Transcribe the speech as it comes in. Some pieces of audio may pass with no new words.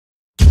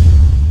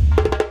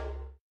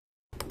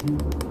What's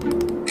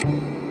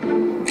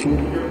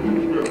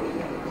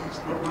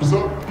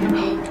up?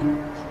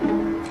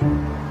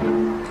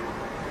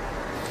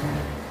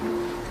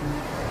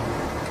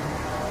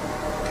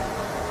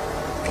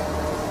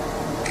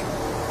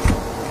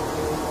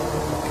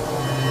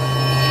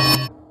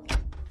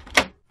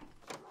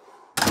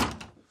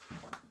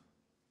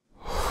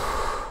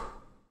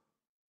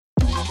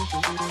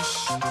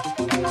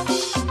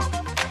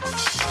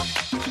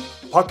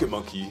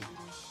 MONKII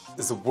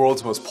is the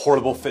world's most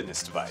portable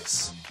fitness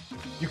device.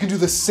 You can do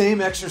the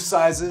same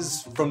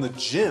exercises from the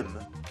gym,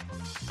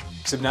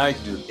 except now you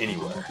can do it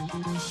anywhere.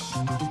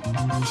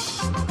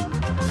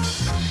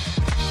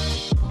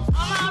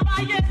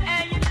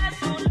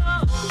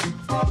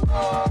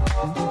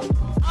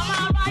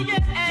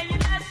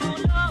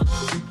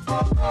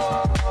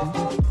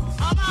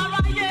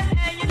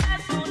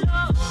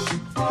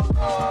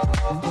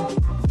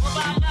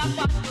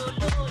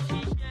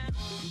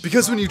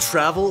 Because when you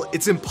travel,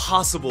 it's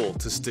impossible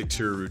to stick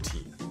to your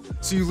routine.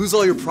 So you lose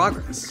all your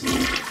progress.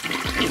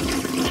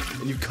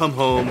 And you come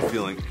home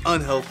feeling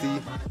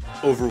unhealthy,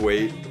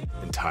 overweight,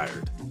 and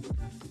tired.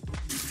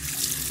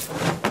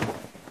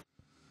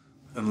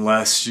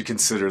 Unless you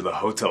consider the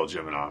hotel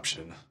gym an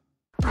option.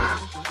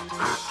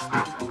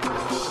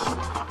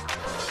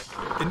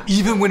 And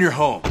even when you're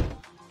home,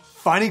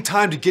 finding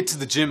time to get to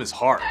the gym is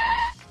hard.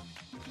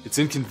 It's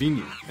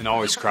inconvenient and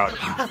always crowded.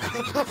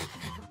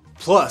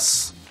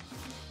 Plus,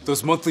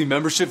 those monthly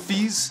membership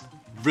fees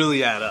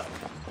really add up.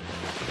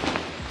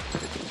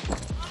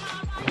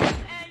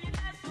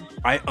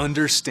 I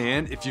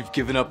understand if you've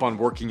given up on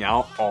working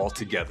out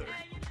altogether.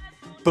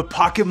 But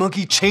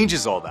MONKII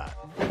changes all that.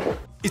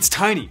 It's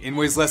tiny and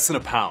weighs less than a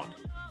pound,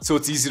 so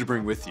it's easy to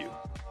bring with you.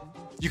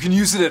 You can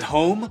use it at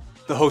home,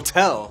 the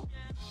hotel,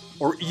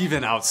 or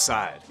even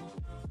outside.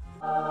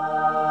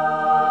 Our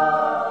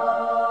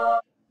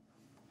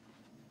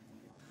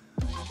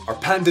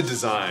patented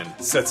design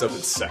sets up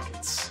in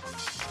seconds.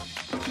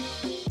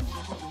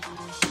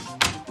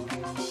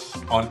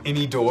 On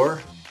any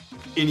door,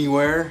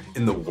 anywhere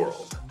in the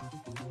world.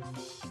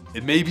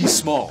 It may be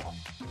small,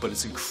 but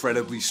it's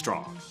incredibly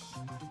strong.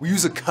 We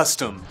use a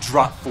custom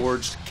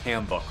drop-forged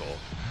cam buckle,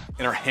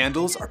 and our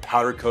handles are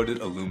powder-coated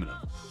aluminum.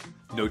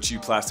 No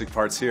cheap plastic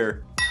parts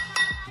here.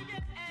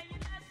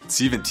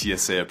 It's even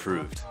TSA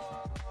approved.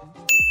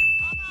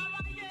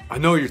 I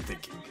know what you're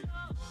thinking.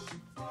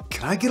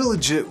 Can I get a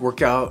legit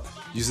workout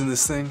using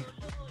this thing?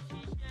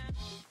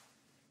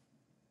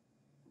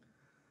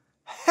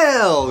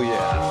 Hell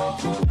yeah!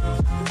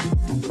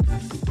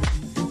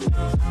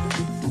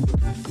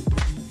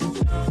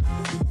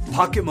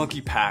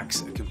 MONKII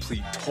packs a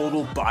complete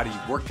total body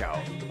workout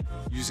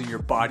using your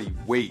body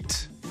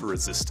weight for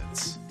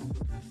resistance.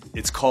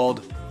 It's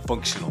called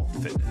functional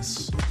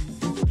fitness.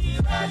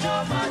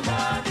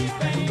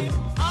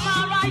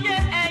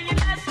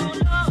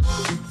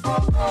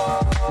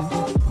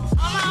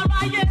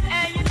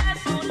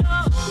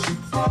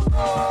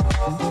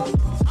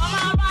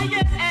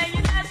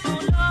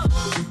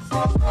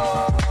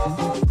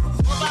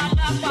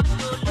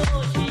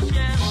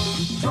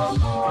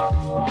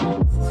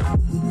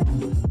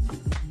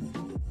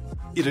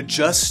 It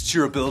adjusts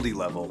your ability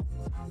level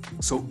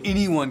so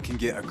anyone can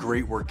get a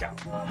great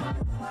workout.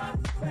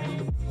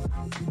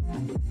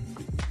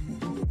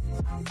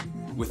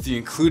 With the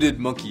included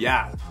MONKII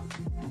app,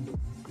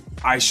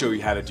 I show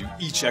you how to do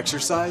each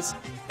exercise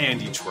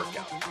and each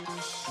workout.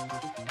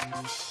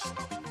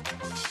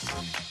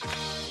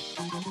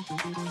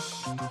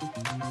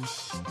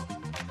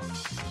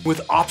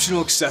 With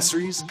optional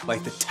accessories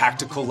like the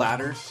tactical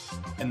ladder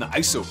and the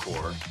ISO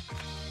core,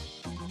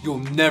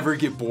 you'll never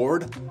get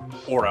bored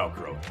or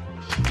outgrow it.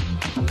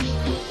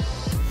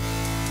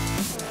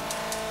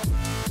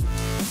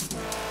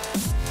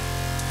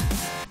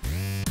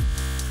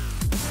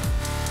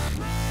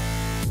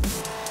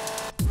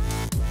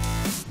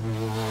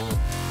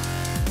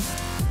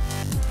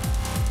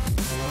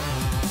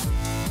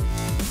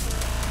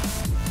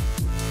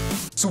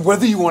 So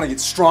whether you want to get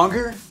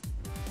stronger,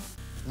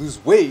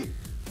 lose weight,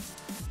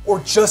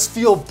 or just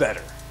feel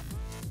better,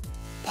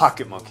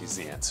 MONKII's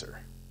the answer.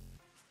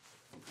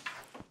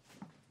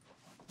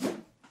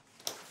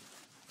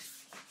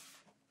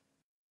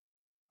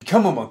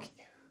 Become a monkey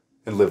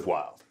and live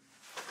wild.